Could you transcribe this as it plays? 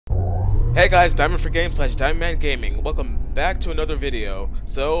Hey guys, Diamond for Game / Diamond Gaming. Welcome back to another video.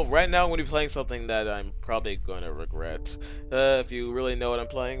 So right now I'm going to be playing something that I'm probably going to regret. If you really know what I'm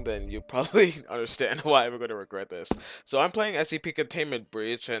playing, then you probably understand why I'm going to regret this. So I'm playing SCP Containment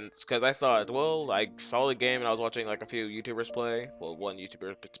Breach, and it's because I thought, well, I saw the game and I was watching like a few YouTubers play. Well, one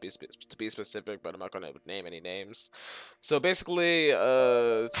YouTuber to be specific, but I'm not going to name any names. So basically,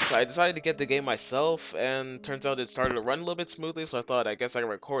 I decided to get the game myself, and turns out it started to run a little bit smoothly, so I thought I guess I can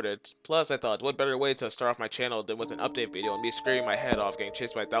record it. Plus, I thought, what better way to start off my channel than with an update video and me screaming my head off getting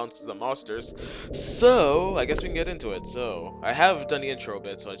chased by thousands of monsters. So, I guess we can get into it. So, I have done the intro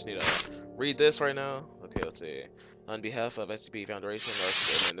bit, so I just need to read this right now. Okay, let's see. On behalf of SCP Foundation,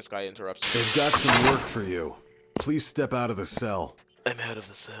 and this guy interrupts me. They've got some work for you. Please step out of the cell. I'm out of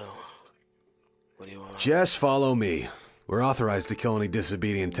the cell. What do you want? Just follow me. We're authorized to kill any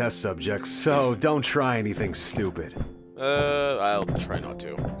disobedient test subjects, so don't try anything stupid. I'll try not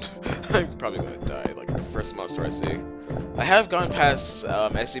to. I'm probably gonna die, like, the first monster I see. I have gone past,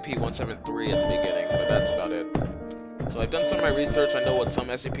 SCP-173 at the beginning, but that's about it. So I've done some of my research, I know what some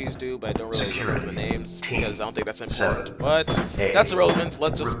SCPs do, but I don't really remember the names, because I don't think that's important. But, that's irrelevant,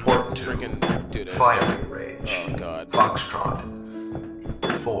 let's just freaking do this. Firing range. Oh god.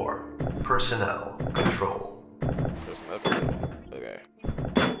 Foxtrot. 4. Personnel control. Okay.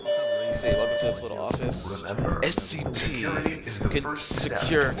 Let's see, welcome to this little office. Remember, SCP can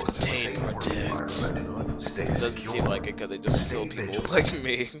secure, contain, protect. Doesn't seem like it because they just kill people like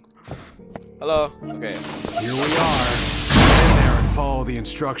me. Hello? Okay. Here we are. Get in there and follow the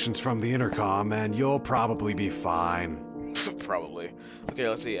instructions from the intercom, and you'll probably be fine. Probably. Okay,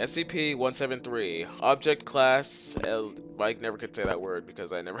 let's see. SCP-173. Object class Mike never could say that word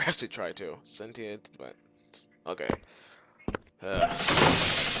because I never actually tried to. Sentient, but... Okay.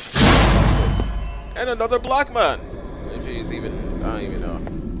 And another black man! If he's even... I don't even know.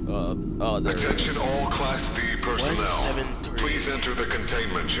 Attention all Class D personnel. Please enter the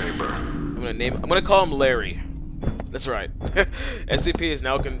containment chamber. I'm gonna call him Larry. That's right. SCP is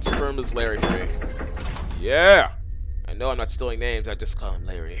now confirmed as Larry for me. Yeah! I know I'm not stealing names, I just call him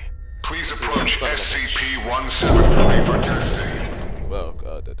Larry. Please approach SCP-173 for testing. Well,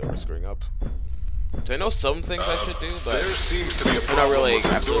 the door's screwing up. So I know some things I should do, but there seems to be a I'm not problem really with the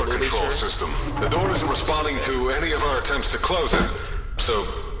door absolutely control sure. system. The door isn't responding to any of our attempts to close it. So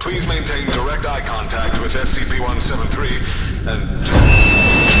please maintain direct eye contact with SCP-173 and just...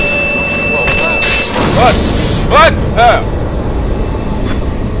 Whoa, what? What?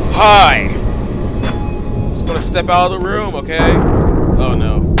 Hi! Just gonna step out of the room, okay? Oh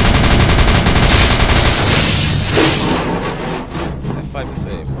no. F5 to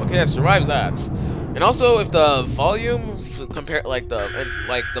save. Okay, I survived that. And also, if the volume compare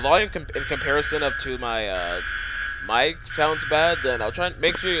the volume in comparison up to my mic sounds bad, then I'll try and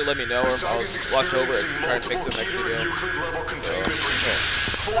make sure you let me know, or I'll watch over it and try and fix it next video.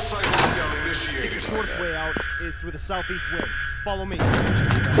 Full site lockdown initiated. The shortest way out is through the southeast wing. Follow me.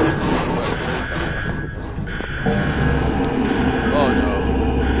 Oh no.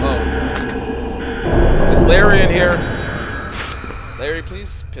 Oh no. Is Larry in here? Larry,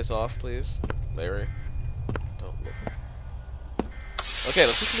 please piss off, please. Larry. Don't look. Okay,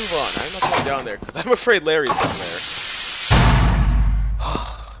 let's just move on. I'm not going down there because I'm afraid Larry's down there.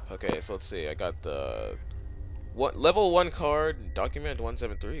 Okay, so let's see. I got the level 1 card, document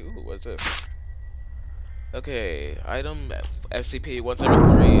 173. Ooh, what's this? Okay, item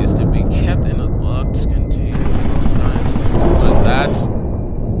SCP-173 is to be kept in a locked container times. What is that?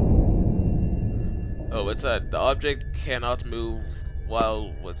 Oh, what's that? The object cannot move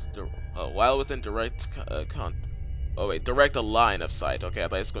while within direct direct a line of sight. Okay, I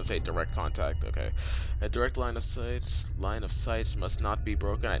thought I was going to say direct contact. Okay, a direct line of sight must not be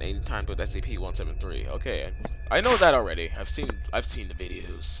broken at any time with SCP-173. Okay, I know that already. I've seen the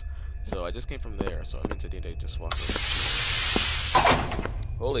videos. So I just came from there. So I'm into D-Day. Just walk in.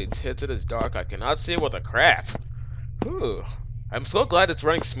 Holy tits! It is dark. I cannot see what the crap. Whew. I'm so glad it's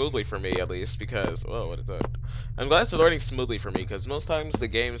running smoothly for me, at least, because... Whoa, what is that? I'm glad it's running smoothly for me, because most times the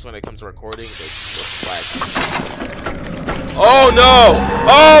games, when it comes to recording, they just lag. Oh, no!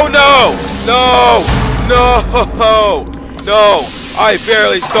 Oh, no! No! No! No! I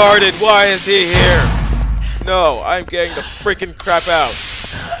barely started! Why is he here? No, I'm getting the freaking crap out.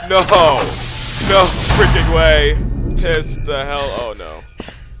 No! No freaking way! Piss the hell... Oh, no.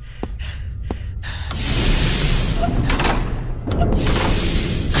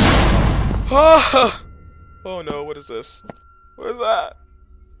 Oh no, what is this? What is that?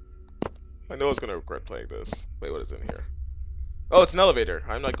 I know I was gonna regret playing this. Wait, what is in here? Oh, it's an elevator.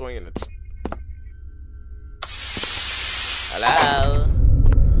 I'm not going in it. Hello?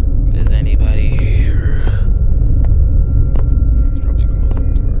 Is any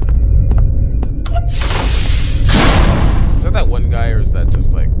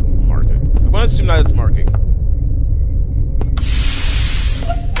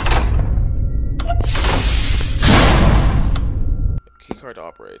hard to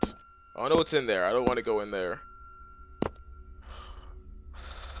operate. I don't know what's in there. I don't want to go in there.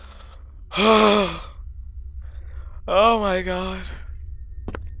 Oh my god.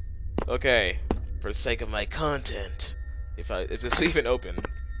 Okay, for the sake of my content, if this will even open.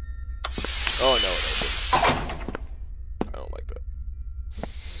 Oh no, it opened. I don't like that.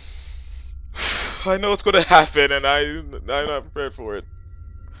 I know what's going to happen, and I'm not prepared for it.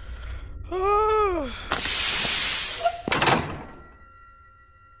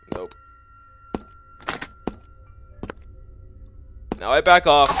 Nope. Now I back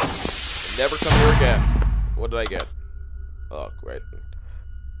off. Never come here again. What did I get? Oh, great.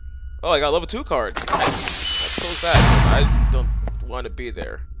 Oh, I got a level 2 card. Nice. Let's close that. I don't want to be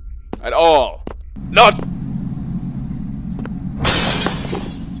there at all. Not.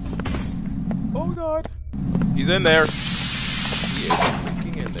 Oh god. He's in there. He is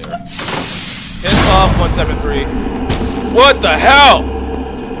freaking in there. Piss off, 173. What the hell?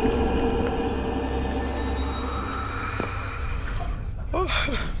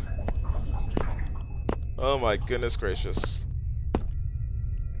 Oh my goodness gracious.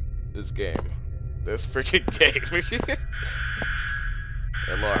 This game. This freaking game.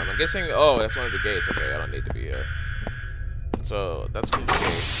 Alarm. I'm guessing, oh, that's one of the gates. Okay, I don't need to be here. So, that's one of the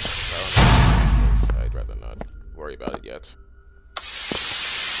gates. I'd rather not worry about it yet.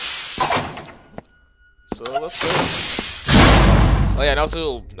 So, let's go. Oh yeah, and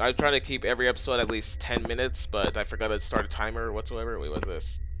also, I'm trying to keep every episode at least 10 minutes, but I forgot to start a timer whatsoever. Wait, what's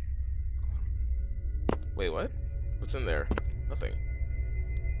this? Wait, what? What's in there? Nothing.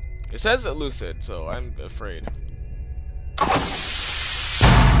 It says lucid, so I'm afraid.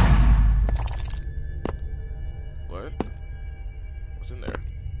 What? What's in there?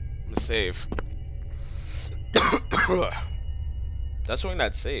 I'm gonna save. That's showing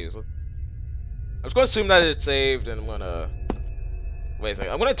that saves. I was gonna assume that it saved, and I'm gonna... Wait a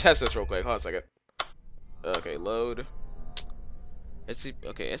second. I'm gonna test this real quick. Hold on a second. Okay, load.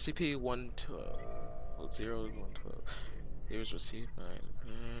 Okay, SCP-112. 0112. It was received by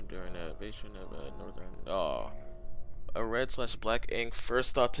during the invasion of northern. Oh, a red/black ink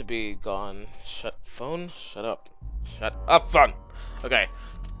first thought to be gone. Shut up. Shut up, phone. Okay,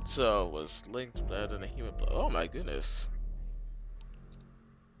 so was linked better than a human blood. Oh my goodness,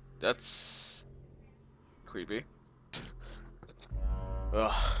 that's creepy.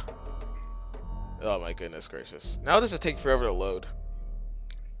 Ugh. Oh my goodness gracious. Now this will take forever to load.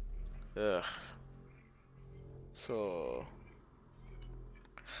 Ugh. So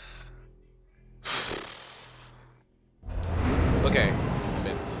okay,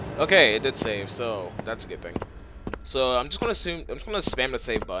 it did save, so that's a good thing. So I'm just gonna spam the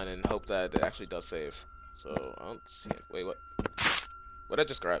save button and hope that it actually does save. So I don't see it. Wait, what? What did I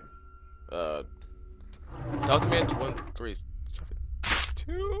just grab? Document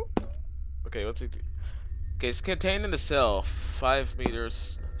 1372. Okay, let's see. Okay, it's contained in the cell 5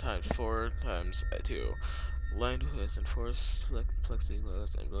 meters times 4 times 2. Lined with enforced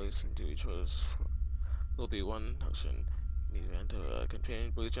plexiglass and released into each other's will be one option. In the event of a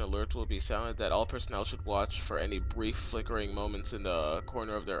companion breach, an alert will be sounded that all personnel should watch for any brief flickering moments in the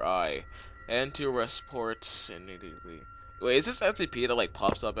corner of their eye, and to report immediately. Wait, is this SCP that like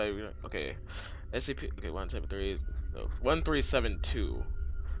pops up every? Okay, SCP. Okay, 173. No, 1372.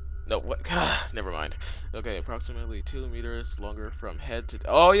 No, what? Never mind. Okay, approximately 2 meters longer from head to.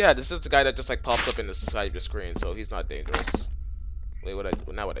 Oh yeah, this is the guy that just like pops up in the side of your screen, so he's not dangerous. Wait, what I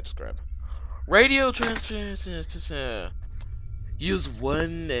just grab? Radio transfer. Use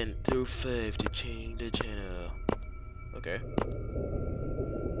 1 and through 5 to change the channel. Okay.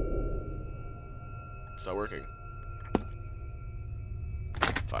 It's not working.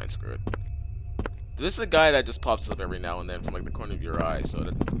 Fine, screw it. This is a guy that just pops up every now and then from like the corner of your eye, so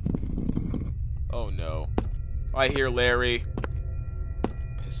that... Oh no. I hear Larry.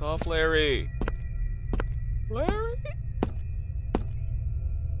 Piss off, Larry. Larry?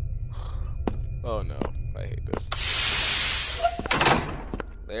 Oh no, I hate this.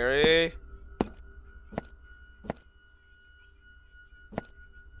 Larry?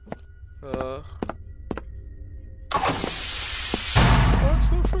 I'm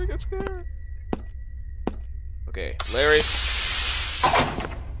so freaking scared. Okay, Larry.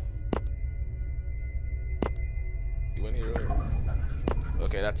 You went here.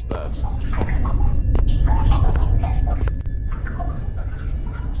 Okay, that's that.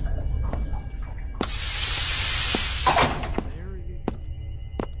 Larry.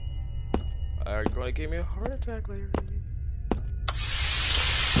 Are you going to give me a heart attack, Larry?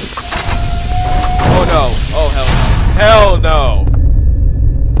 Oh no! Oh hell no! Hell no!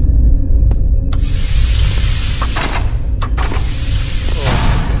 Oh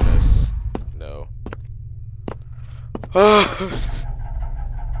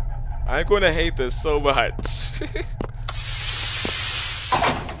I'm going to hate this so much.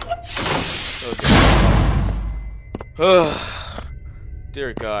 Okay.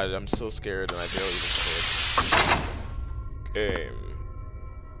 Dear God, I'm so scared and I barely even scared. Game.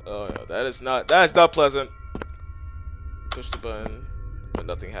 Oh no, that is not pleasant. Push the button, but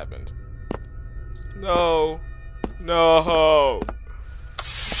nothing happened. No. No.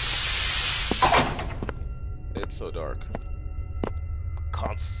 It's so dark.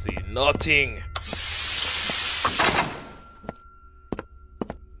 Can't see nothing.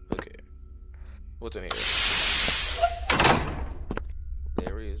 Okay. What's in here?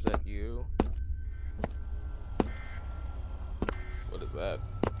 Larry, is that you? What is that?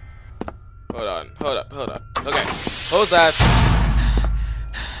 Hold on. Hold up. Hold up. Okay. Hold that.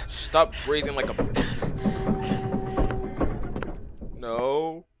 Stop breathing like a...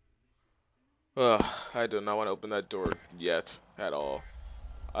 No. Ugh, I do not want to open that door yet at all.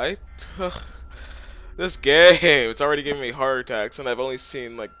 This game, it's already giving me heart attacks, and I've only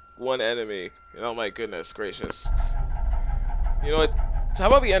seen like one enemy. Oh my goodness gracious. You know what? How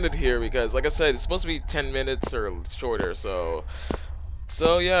about we end it here, because like I said, it's supposed to be 10 minutes or shorter, so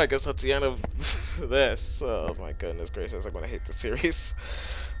yeah, I guess that's the end of this. Oh my goodness gracious, I'm gonna hate the series.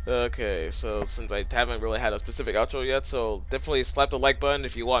 Okay, so since I haven't really had a specific outro yet, so definitely slap the like button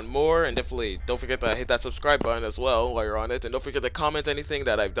if you want more, and definitely don't forget to hit that subscribe button as well while you're on it, and don't forget to comment anything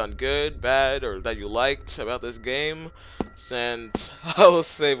that I've done good, bad, or that you liked about this game, and I'll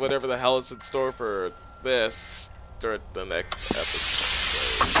save whatever the hell is in store for this during the next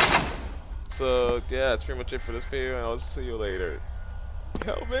episode. So yeah, that's pretty much it for this video, and I'll see you later.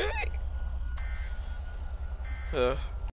 Help me!